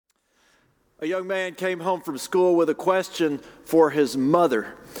A young man came home from school with a question for his mother.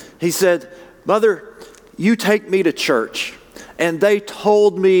 He said, "Mother, you take me to church, and they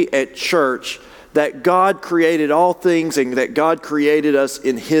told me at church that God created all things and that God created us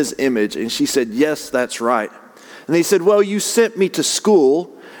in His image." And she said, "Yes, that's right." And he said, "Well, you sent me to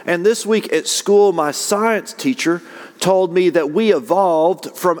school, and this week at school, my science teacher told me that we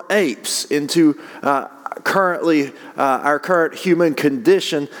evolved from apes into our current human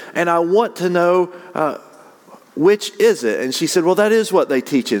condition, and I want to know which is it?" And she said, "Well, that is what they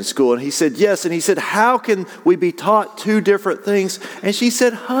teach in school." And he said, "Yes." And he said, "How can we be taught two different things?" And she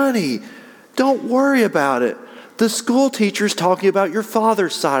said, "Honey, don't worry about it. The school teacher's talking about your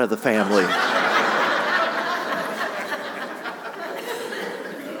father's side of the family."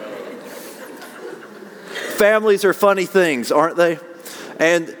 Families are funny things, aren't they?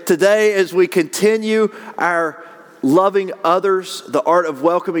 And today, as we continue our Loving Others, the Art of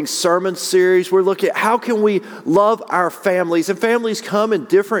Welcoming sermon series, we're looking at how can we love our families. And families come in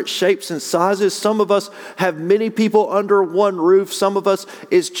different shapes and sizes. Some of us have many people under one roof. Some of us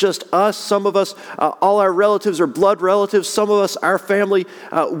is just us. Some of us, all our relatives are blood relatives. Some of us, our family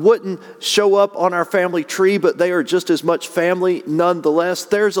wouldn't show up on our family tree, but they are just as much family nonetheless.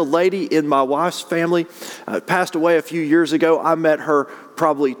 There's a lady in my wife's family, passed away a few years ago. I met her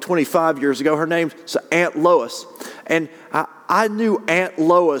probably 25 years ago. Her name's Aunt Lois. And I knew Aunt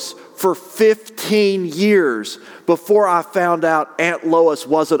Lois for 15 years before I found out Aunt Lois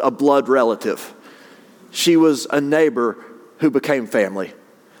wasn't a blood relative. She was a neighbor who became family.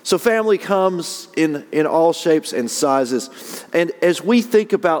 So family comes in all shapes and sizes. And as we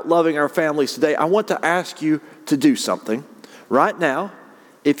think about loving our families today, I want to ask you to do something. Right now,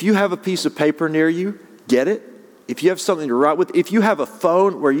 if you have a piece of paper near you, get it. If you have something to write with, if you have a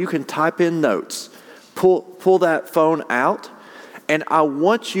phone where you can type in notes, pull that phone out, and I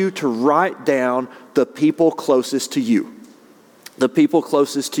want you to write down the people closest to you. The people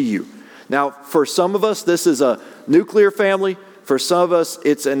closest to you. Now, for some of us, this is a nuclear family. For some of us,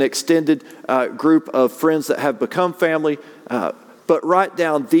 it's an extended group of friends that have become family. But write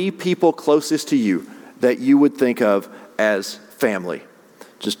down the people closest to you that you would think of as family.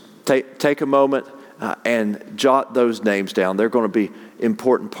 Just take a moment and jot those names down. They're going to be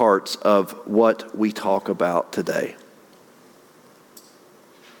important parts of what we talk about today.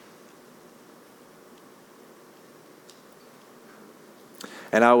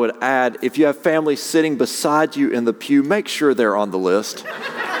 And I would add, if you have family sitting beside you in the pew, make sure they're on the list.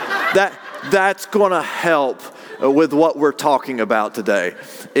 That's going to help with what we're talking about today.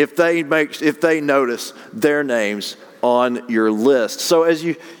 If they notice their names on your list. So as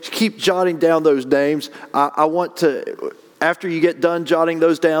you keep jotting down those names, I want to, after you get done jotting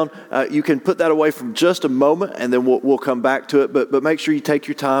those down, you can put that away for just a moment, and then we'll come back to it. But make sure you take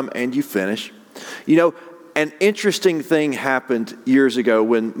your time and you finish. You know, an interesting thing happened years ago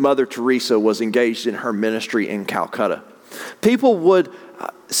when Mother Teresa was engaged in her ministry in Calcutta. People would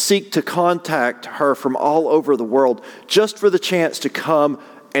seek to contact her from all over the world just for the chance to come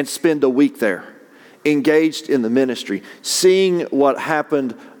and spend a week there, engaged in the ministry, seeing what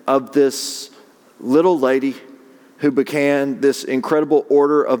happened of this little lady who began this incredible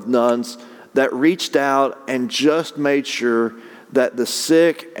order of nuns that reached out and just made sure that the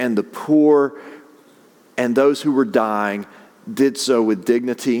sick and the poor and those who were dying did so with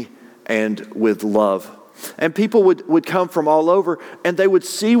dignity and with love. And people would come from all over, and they would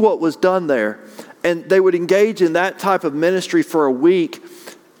see what was done there, and they would engage in that type of ministry for a week.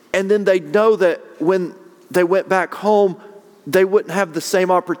 And then they'd know that when they went back home, they wouldn't have the same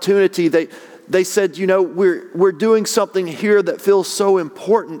opportunity. They said, you know, we're doing something here that feels so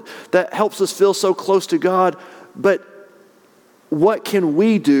important, that helps us feel so close to God. But what can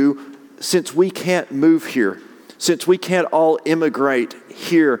we do since we can't move here? Since we can't all immigrate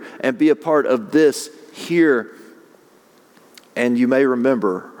here and be a part of this here? And you may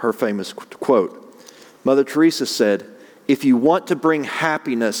remember her famous quote. Mother Teresa said, "If you want to bring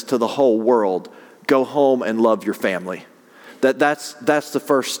happiness to the whole world, go home and love your family." That's the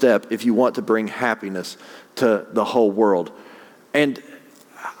first step if you want to bring happiness to the whole world. And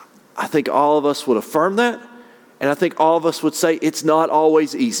I think all of us would affirm that. And I think all of us would say it's not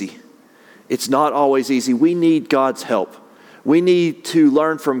always easy. It's not always easy. We need God's help. We need to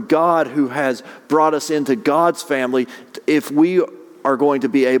learn from God, who has brought us into God's family, if we are going to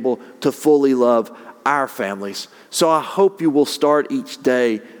be able to fully love our families. So I hope you will start each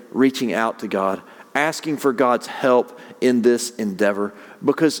day reaching out to God, asking for God's help in this endeavor,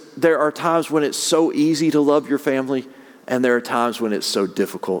 because there are times when it's so easy to love your family, and there are times when it's so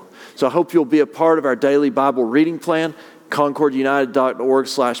difficult. So I hope you'll be a part of our daily Bible reading plan.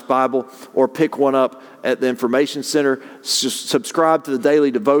 concordunited.org/Bible, or pick one up at the Information Center. Subscribe to the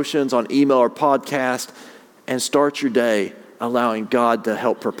daily devotions on email or podcast, and start your day allowing God to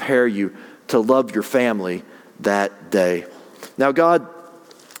help prepare you to love your family that day. Now, God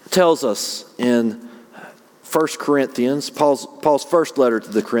tells us in 1 Corinthians, Paul's first letter to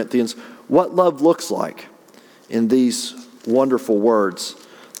the Corinthians, what love looks like in these wonderful words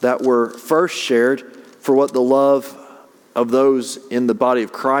that were first shared for what the love of those in the body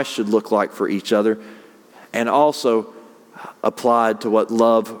of Christ should look like for each other, and also applied to what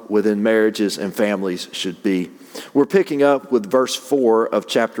love within marriages and families should be. We're picking up with verse 4 of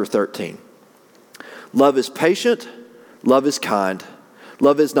chapter 13. Love is patient, love is kind.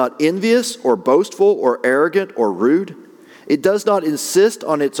 Love is not envious or boastful or arrogant or rude. It does not insist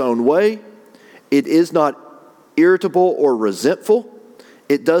on its own way. It is not irritable or resentful.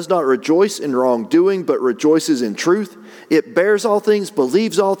 It does not rejoice in wrongdoing, but rejoices in truth. It bears all things,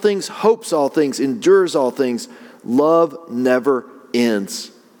 believes all things, hopes all things, endures all things. Love never ends.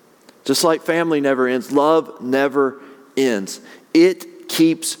 Just like family never ends, love never ends. It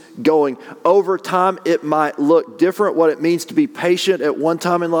keeps going. Over time, it might look different. What it means to be patient at one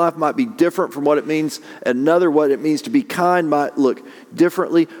time in life might be different from what it means at another. What it means to be kind might look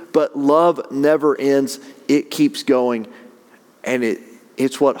differently, but love never ends. It keeps going, and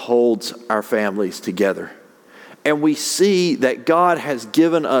it's what holds our families together. And we see that God has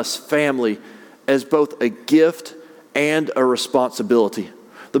given us family as both a gift and a responsibility.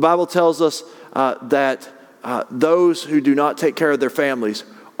 The Bible tells us that those who do not take care of their families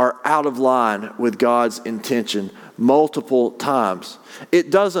are out of line with God's intention multiple times.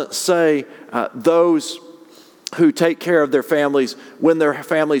 It doesn't say those who take care of their families when their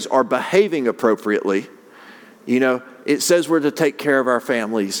families are behaving appropriately. It says we're to take care of our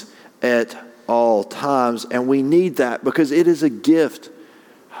families at all times, and we need that because it is a gift.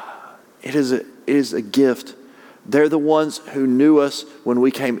 It is a gift. They're the ones who knew us when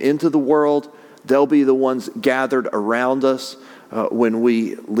we came into the world. They'll be the ones gathered around us when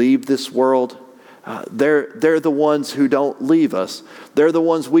we leave this world. They're the ones who don't leave us. They're the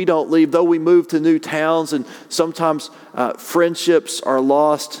ones we don't leave, though we move to new towns, and sometimes friendships are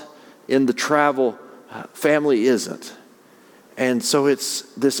lost in the travel. Family isn't. And so it's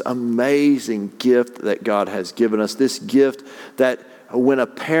this amazing gift that God has given us, this gift that when a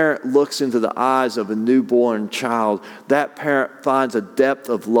parent looks into the eyes of a newborn child, that parent finds a depth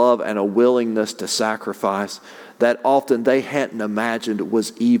of love and a willingness to sacrifice that often they hadn't imagined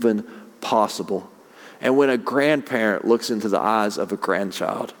was even possible. And when a grandparent looks into the eyes of a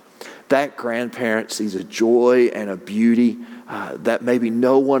grandchild, that grandparent sees a joy and a beauty that maybe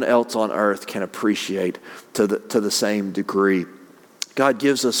no one else on earth can appreciate to the same degree. God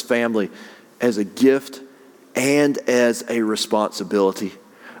gives us family as a gift and as a responsibility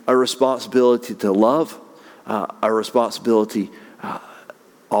to love, a responsibility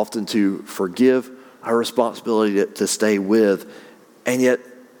often to forgive, a responsibility to stay with. And yet,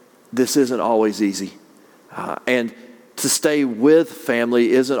 this isn't always easy. And to stay with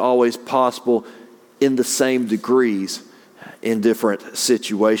family isn't always possible in the same degrees in different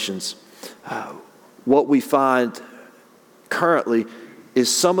situations. What we find currently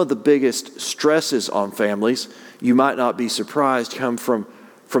is some of the biggest stresses on families, you might not be surprised, come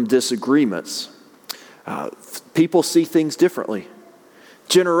from disagreements. People see things differently.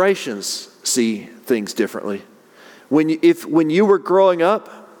 Generations see things differently. When you were growing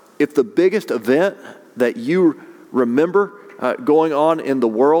up, if the biggest event that you remember going on in the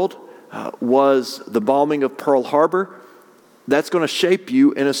world was the bombing of Pearl Harbor, that's going to shape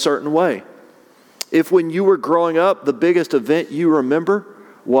you in a certain way. If when you were growing up, the biggest event you remember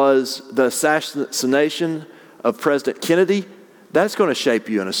was the assassination of President Kennedy, that's going to shape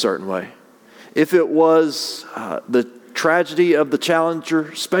you in a certain way. If it was the tragedy of the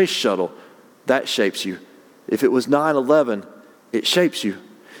Challenger space shuttle, that shapes you. If it was 9/11, it shapes you.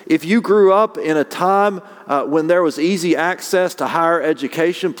 If you grew up in a time when there was easy access to higher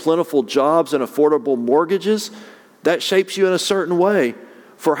education, plentiful jobs, and affordable mortgages, that shapes you in a certain way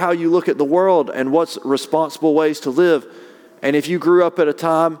for how you look at the world and what's responsible ways to live. And if you grew up at a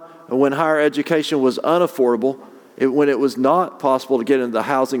time when higher education was unaffordable, when it was not possible to get into the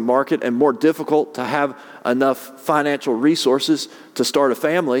housing market and more difficult to have enough financial resources to start a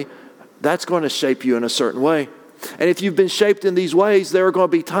family, that's going to shape you in a certain way. And if you've been shaped in these ways, there are going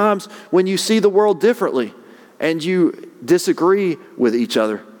to be times when you see the world differently and you disagree with each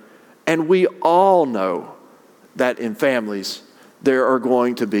other. And we all know that in families, there are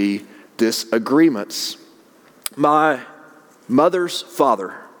going to be disagreements. My mother's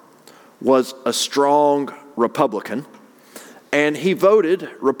father was a strong Republican, and he voted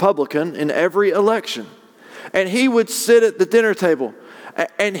Republican in every election. And he would sit at the dinner table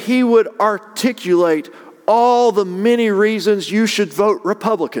and he would articulate all the many reasons you should vote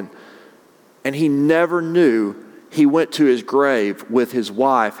Republican. And he never knew he went to his grave with his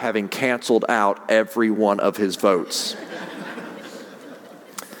wife having canceled out every one of his votes.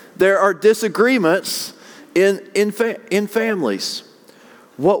 There are disagreements in families.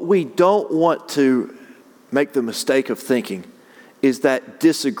 What we don't want to make the mistake of thinking is that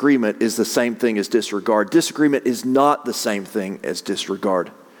disagreement is the same thing as disregard. Disagreement is not the same thing as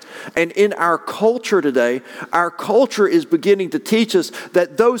disregard. And in our culture today, our culture is beginning to teach us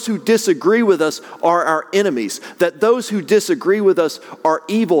that those who disagree with us are our enemies, that those who disagree with us are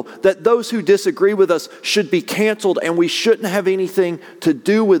evil, that those who disagree with us should be canceled and we shouldn't have anything to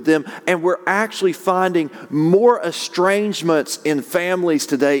do with them. And we're actually finding more estrangements in families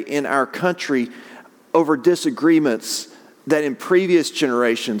today in our country over disagreements that in previous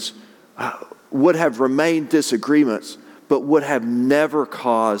generations would have remained disagreements, but would have never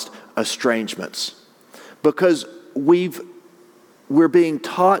caused estrangements. Because we're being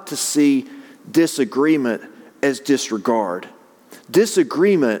taught to see disagreement as disregard.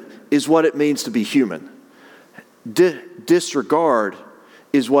 Disagreement is what it means to be human. Disregard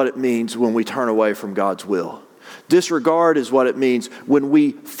is what it means when we turn away from God's will. Disregard is what it means when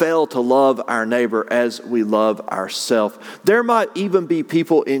we fail to love our neighbor as we love ourselves. There might even be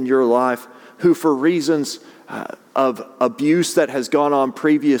people in your life who, for reasons of abuse that has gone on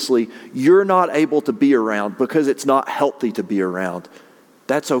previously, you're not able to be around because it's not healthy to be around.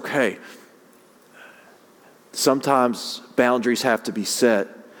 That's okay. Sometimes boundaries have to be set.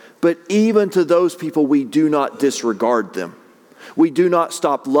 But even to those people, we do not disregard them. We do not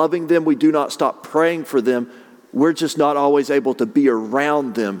stop loving them. We do not stop praying for them. We're just not always able to be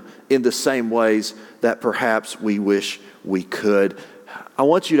around them in the same ways that perhaps we wish we could. I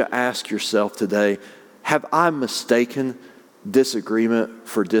want you to ask yourself today, have I mistaken disagreement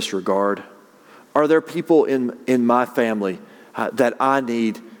for disregard? Are there people in my family that I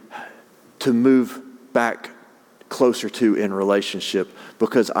need to move back closer to in relationship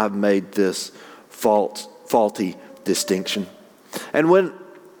because I've made this faulty distinction? And when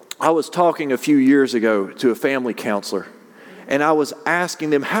I was talking a few years ago to a family counselor, and I was asking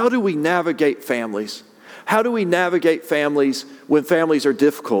them, how do we navigate families? How do we navigate families when families are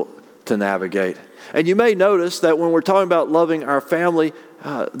difficult to navigate? And you may notice that when we're talking about loving our family,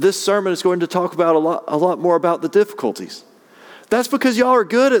 this sermon is going to talk about a lot more about the difficulties. That's because y'all are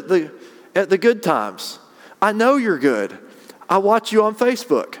good at the good times. I know you're good. I watch you on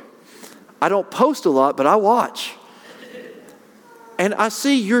Facebook. I don't post a lot, but I watch. And I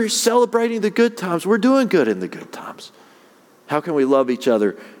see you're celebrating the good times. We're doing good in the good times. How can we love each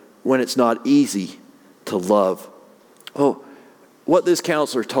other when it's not easy to love? Oh, what this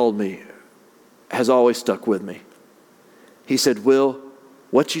counselor told me has always stuck with me. He said, Will,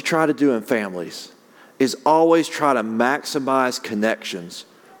 what you try to do in families is always try to maximize connections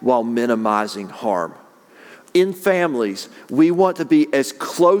while minimizing harm. In families, we want to be as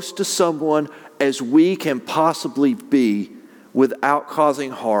close to someone as we can possibly be without causing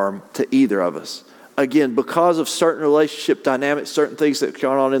harm to either of us. Again, because of certain relationship dynamics, certain things that have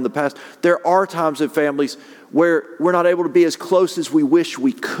gone on in the past, there are times in families where we're not able to be as close as we wish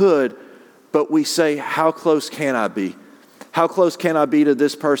we could, but we say, how close can I be? How close can I be to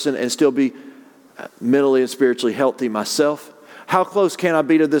this person and still be mentally and spiritually healthy myself? How close can I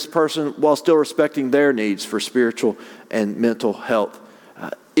be to this person while still respecting their needs for spiritual and mental health?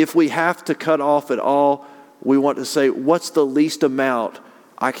 If we have to cut off at all, we want to say, what's the least amount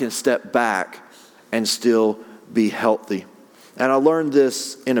I can step back and still be healthy? And I learned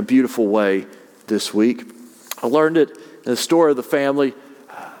this in a beautiful way this week. I learned it in the story of the family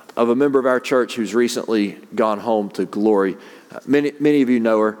of a member of our church who's recently gone home to glory. Many of you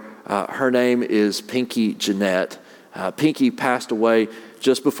know her. Her name is Pinky Jeanette. Pinky passed away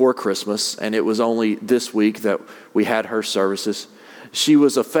just before Christmas, and it was only this week that we had her services. She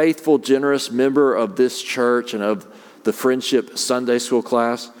was a faithful, generous member of this church and of the Friendship Sunday School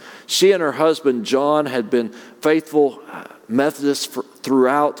class. She and her husband, John, had been faithful Methodists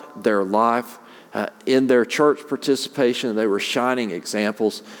throughout their life. In their church participation, they were shining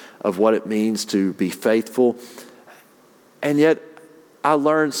examples of what it means to be faithful. And yet, I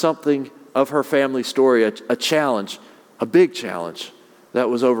learned something of her family story, a challenge, a big challenge that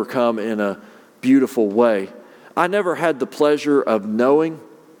was overcome in a beautiful way. I never had the pleasure of knowing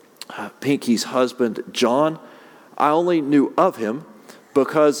Pinky's husband, John. I only knew of him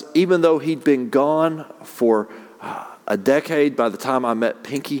because even though he'd been gone for a decade by the time I met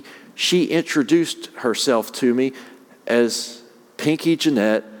Pinky, she introduced herself to me as Pinky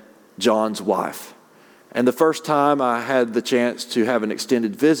Jeanette, John's wife. And the first time I had the chance to have an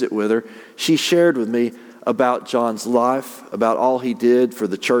extended visit with her, she shared with me about John's life, about all he did for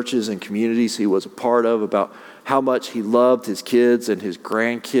the churches and communities he was a part of, about how much he loved his kids and his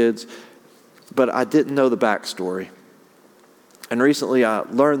grandkids. But I didn't know the backstory. And recently I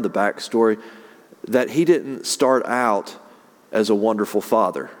learned the backstory that he didn't start out as a wonderful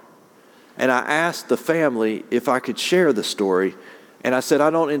father. And I asked the family if I could share the story. And I said, I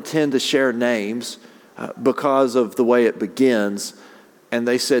don't intend to share names because of the way it begins. And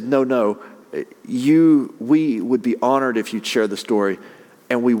they said, no, we would be honored if you'd share the story,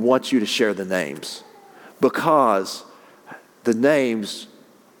 and we want you to share the names, because the names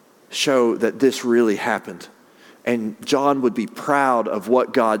show that this really happened. And John would be proud of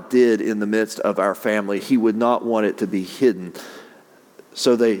what God did in the midst of our family. He would not want it to be hidden.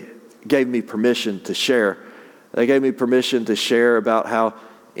 So they gave me permission to share. They gave me permission to share about how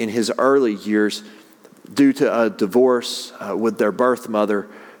in his early years, due to a divorce with their birth mother,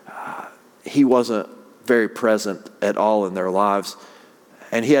 he wasn't very present at all in their lives.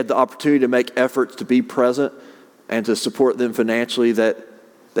 And he had the opportunity to make efforts to be present and to support them financially that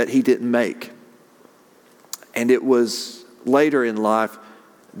he didn't make. And it was later in life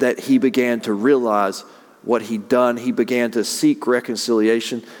that he began to realize what he'd done. He began to seek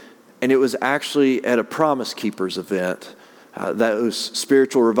reconciliation. And it was actually at a Promise Keepers event, that was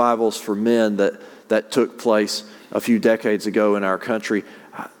spiritual revivals for men that took place a few decades ago in our country,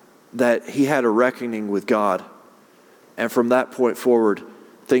 that he had a reckoning with God. And from that point forward,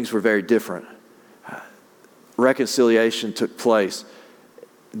 things were very different. Reconciliation took place.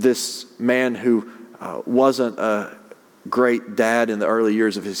 This man who wasn't a great dad in the early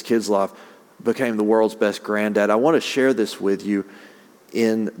years of his kid's life became the world's best granddad. I want to share this with you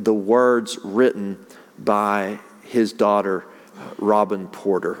in the words written by his daughter, Robin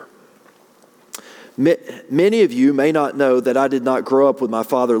Porter. Many of you may not know that I did not grow up with my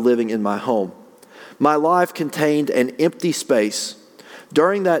father living in my home. My life contained an empty space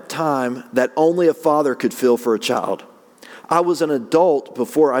during that time that only a father could fill for a child. I was an adult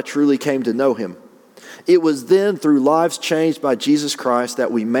before I truly came to know him. It was then, through lives changed by Jesus Christ,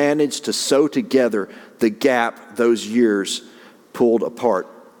 that we managed to sew together the gap those years pulled apart.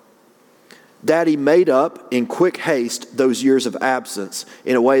 Daddy made up in quick haste those years of absence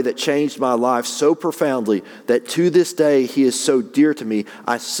in a way that changed my life so profoundly that to this day he is so dear to me.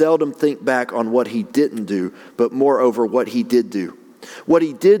 I seldom think back on what he didn't do, but moreover what he did do. What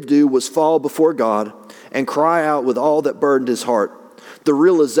he did do was fall before God and cry out with all that burdened his heart. The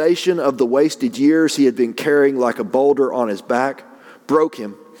realization of the wasted years he had been carrying like a boulder on his back broke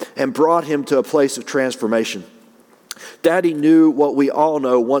him and brought him to a place of transformation. Daddy knew what we all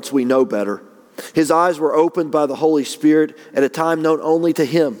know once we know better. His eyes were opened by the Holy Spirit at a time known only to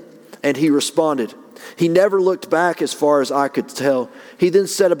him, and he responded. He never looked back as far as I could tell. He then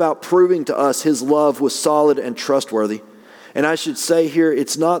set about proving to us his love was solid and trustworthy. And I should say here,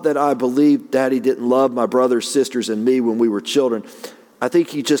 it's not that I believe Daddy didn't love my brothers, sisters, and me when we were children. I think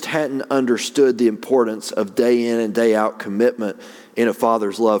he just hadn't understood the importance of day in and day out commitment in a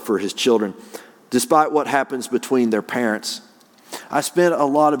father's love for his children, despite what happens between their parents. I spent a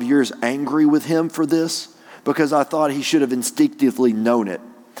lot of years angry with him for this because I thought he should have instinctively known it.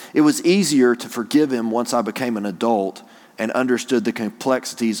 It was easier to forgive him once I became an adult and understood the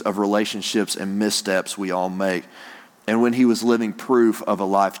complexities of relationships and missteps we all make, and when he was living proof of a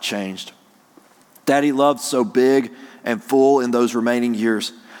life changed. Daddy loved so big and full in those remaining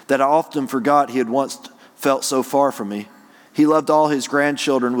years that I often forgot he had once felt so far from me. He loved all his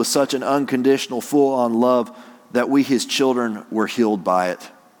grandchildren with such an unconditional, full-on love that we, his children, were healed by it.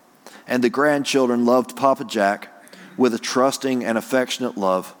 And the grandchildren loved Papa Jack with a trusting and affectionate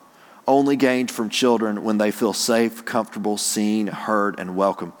love, only gained from children when they feel safe, comfortable, seen, heard, and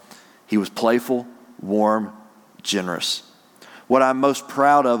welcome. He was playful, warm, generous. What I'm most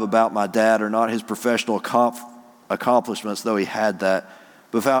proud of about my dad are not his professional accomplishments, though he had that,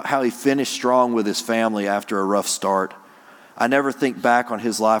 but how he finished strong with his family after a rough start. I never think back on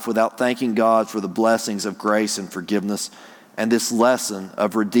his life without thanking God for the blessings of grace and forgiveness and this lesson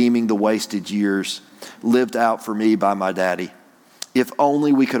of redeeming the wasted years lived out for me by my daddy. If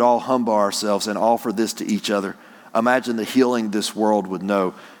only we could all humble ourselves and offer this to each other. Imagine the healing this world would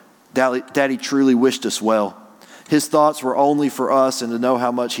know. Daddy truly wished us well. His thoughts were only for us and to know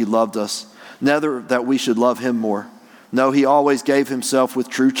how much he loved us, never that we should love him more. No, he always gave himself with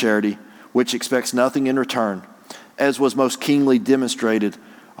true charity, which expects nothing in return, as was most keenly demonstrated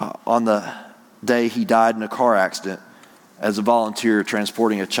on the day he died in a car accident as a volunteer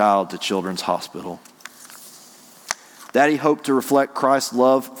transporting a child to Children's Hospital. that he hoped to reflect Christ's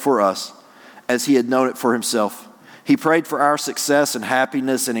love for us as he had known it for himself. He prayed for our success and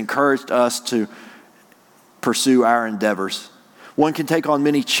happiness and encouraged us to pursue our endeavors. One can take on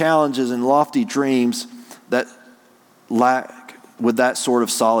many challenges and lofty dreams that lack with that sort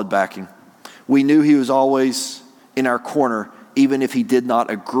of solid backing. We knew he was always in our corner, even if he did not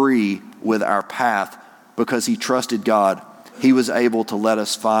agree with our path, because he trusted God. He was able to let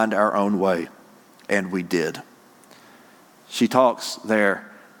us find our own way, and we did. She talks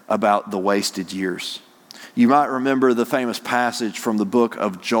there about the wasted years. You might remember the famous passage from the book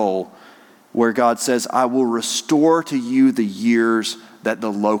of Joel where God says, I will restore to you the years that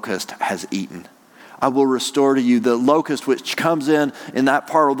the locust has eaten. I will restore to you the locust which comes in that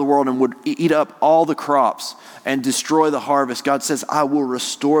part of the world and would eat up all the crops and destroy the harvest. God says, I will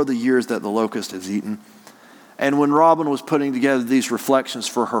restore the years that the locust has eaten. And when Robin was putting together these reflections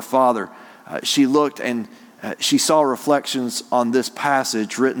for her father, she looked and she saw reflections on this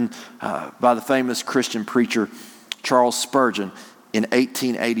passage written by the famous Christian preacher Charles Spurgeon in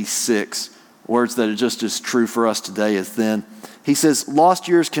 1886, words that are just as true for us today as then. He says, lost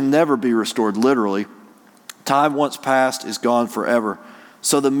years can never be restored literally. Time once past is gone forever.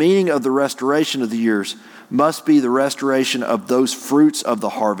 So the meaning of the restoration of the years must be the restoration of those fruits of the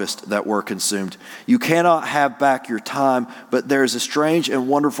harvest that were consumed. You cannot have back your time, but there is a strange and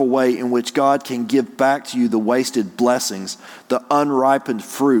wonderful way in which God can give back to you the wasted blessings, the unripened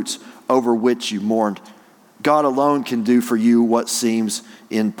fruits over which you mourned. God alone can do for you what seems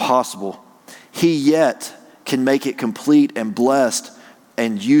impossible. He yet can make it complete and blessed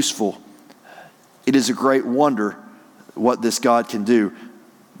and useful. It is a great wonder what this God can do,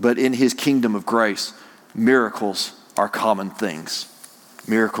 but in his kingdom of grace, miracles are common things.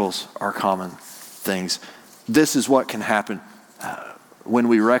 Miracles are common things. This is what can happen when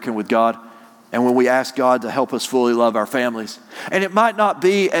we reckon with God and when we ask God to help us fully love our families. And it might not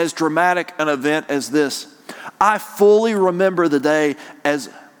be as dramatic an event as this. I fully remember the day as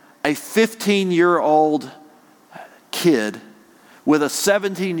a 15-year-old kid with a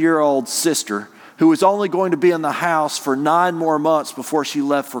 17-year-old sister who was only going to be in the house for 9 more months before she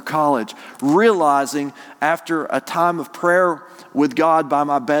left for college, realizing after a time of prayer with God by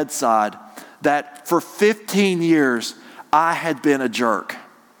my bedside that for 15 years I had been a jerk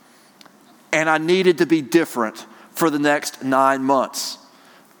and I needed to be different for the next 9 months.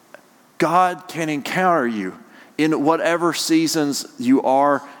 God can encounter you in whatever seasons you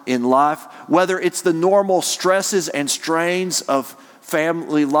are in life, whether it's the normal stresses and strains of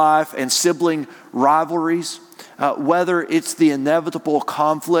family life and sibling rivalries, whether it's the inevitable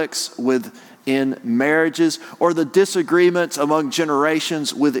conflicts within marriages or the disagreements among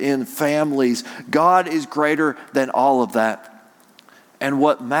generations within families. God is greater than all of that. And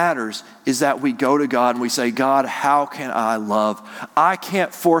what matters is that we go to God and we say, God, how can I love? I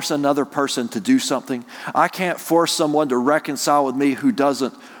can't force another person to do something. I can't force someone to reconcile with me who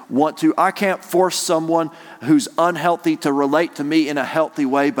doesn't want to. I can't force someone who's unhealthy to relate to me in a healthy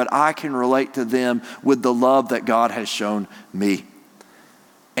way, but I can relate to them with the love that God has shown me.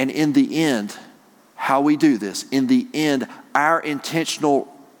 And in the end, how we do this, in the end, our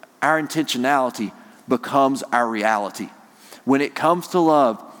intentionality becomes our reality. When it comes to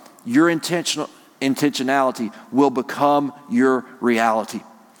love, your intentionality will become your reality.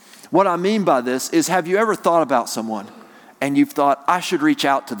 What I mean by this is, have you ever thought about someone and you've thought, I should reach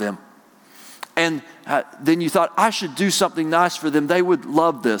out to them? And then you thought, I should do something nice for them. They would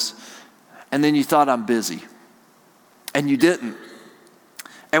love this. And then you thought, I'm busy. And you didn't.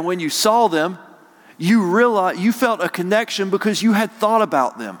 And when you saw them, you realized you felt a connection because you had thought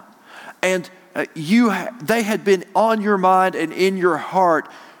about them. And they had been on your mind and in your heart,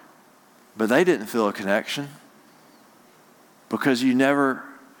 but they didn't feel a connection because you never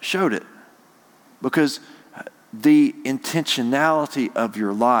showed it. Because the intentionality of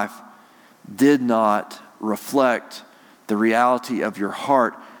your life did not reflect the reality of your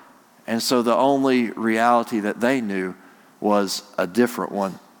heart. And so the only reality that they knew was a different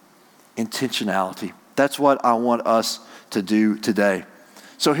one. Intentionality. That's what I want us to do today.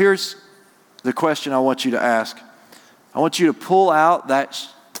 So here's the question I want you to ask. I want you to pull out that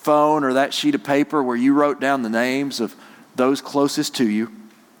phone or that sheet of paper where you wrote down the names of those closest to you.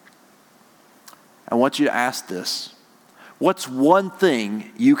 I want you to ask this. What's one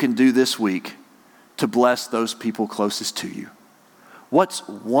thing you can do this week to bless those people closest to you? What's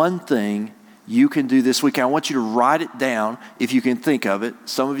one thing you can do this week? I want you to write it down if you can think of it.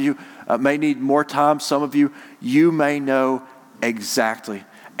 Some of you may need more time. Some of you may know exactly.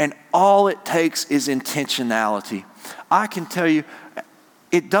 And all it takes is intentionality. I can tell you,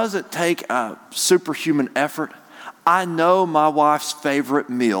 it doesn't take a superhuman effort. I know my wife's favorite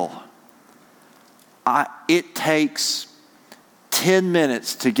meal. It takes 10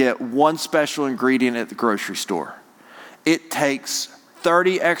 minutes to get one special ingredient at the grocery store. It takes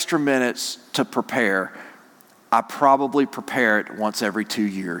 30 extra minutes to prepare. I probably prepare it once every 2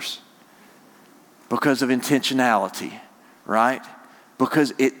 years because of intentionality, right?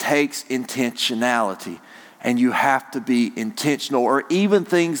 Because it takes intentionality, and you have to be intentional, or even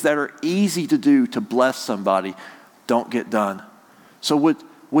things that are easy to do to bless somebody don't get done. So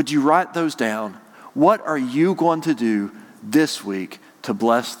would you write those down? What are you going to do this week to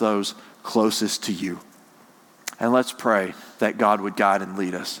bless those closest to you? And let's pray that God would guide and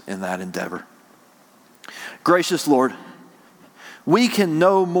lead us in that endeavor. Gracious Lord, we can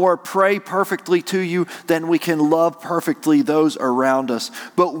no more pray perfectly to you than we can love perfectly those around us.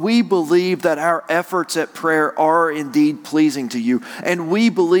 But we believe that our efforts at prayer are indeed pleasing to you. And we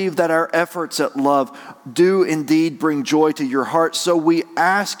believe that our efforts at love do indeed bring joy to your heart. So we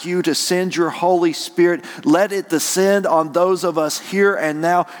ask you to send your Holy Spirit. Let it descend on those of us here and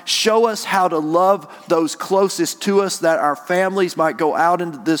now. Show us how to love those closest to us, that our families might go out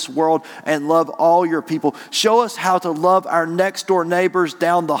into this world and love all your people. Show us how to love our next door neighbors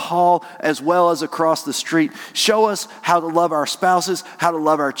down the hall as well as across the street. Show us how to love our spouses, how to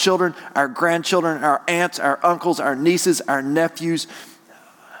love our children, our grandchildren, our aunts, our uncles, our nieces, our nephews,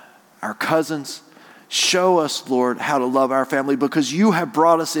 our cousins. Show us, Lord, how to love our family, because you have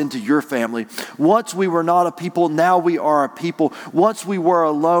brought us into your family. Once we were not a people, now we are a people. Once we were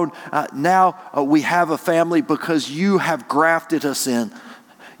alone, now we have a family because you have grafted us in.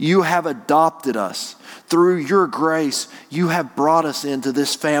 You have adopted us. Through your grace, you have brought us into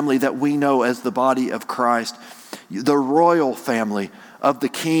this family that we know as the body of Christ, the royal family of the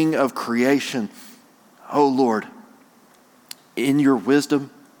King of creation. Oh Lord, in your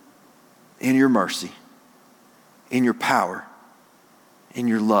wisdom, in your mercy, in your power, in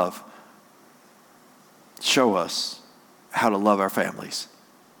your love, show us how to love our families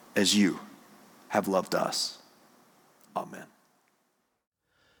as you have loved us. Amen.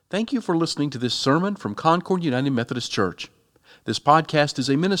 Thank you for listening to this sermon from Concord United Methodist Church. This podcast is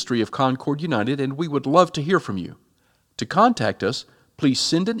a ministry of Concord United, and we would love to hear from you. To contact us, please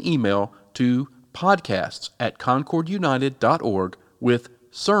send an email to podcasts@concordunited.org with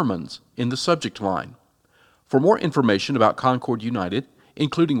sermons in the subject line. For more information about Concord United,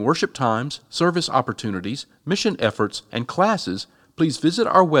 including worship times, service opportunities, mission efforts, and classes, please visit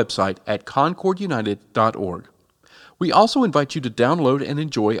our website at concordunited.org. We also invite you to download and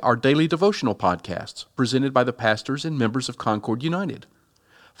enjoy our daily devotional podcasts presented by the pastors and members of Concord United.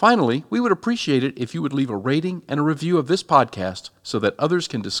 Finally, we would appreciate it if you would leave a rating and a review of this podcast so that others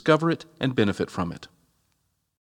can discover it and benefit from it.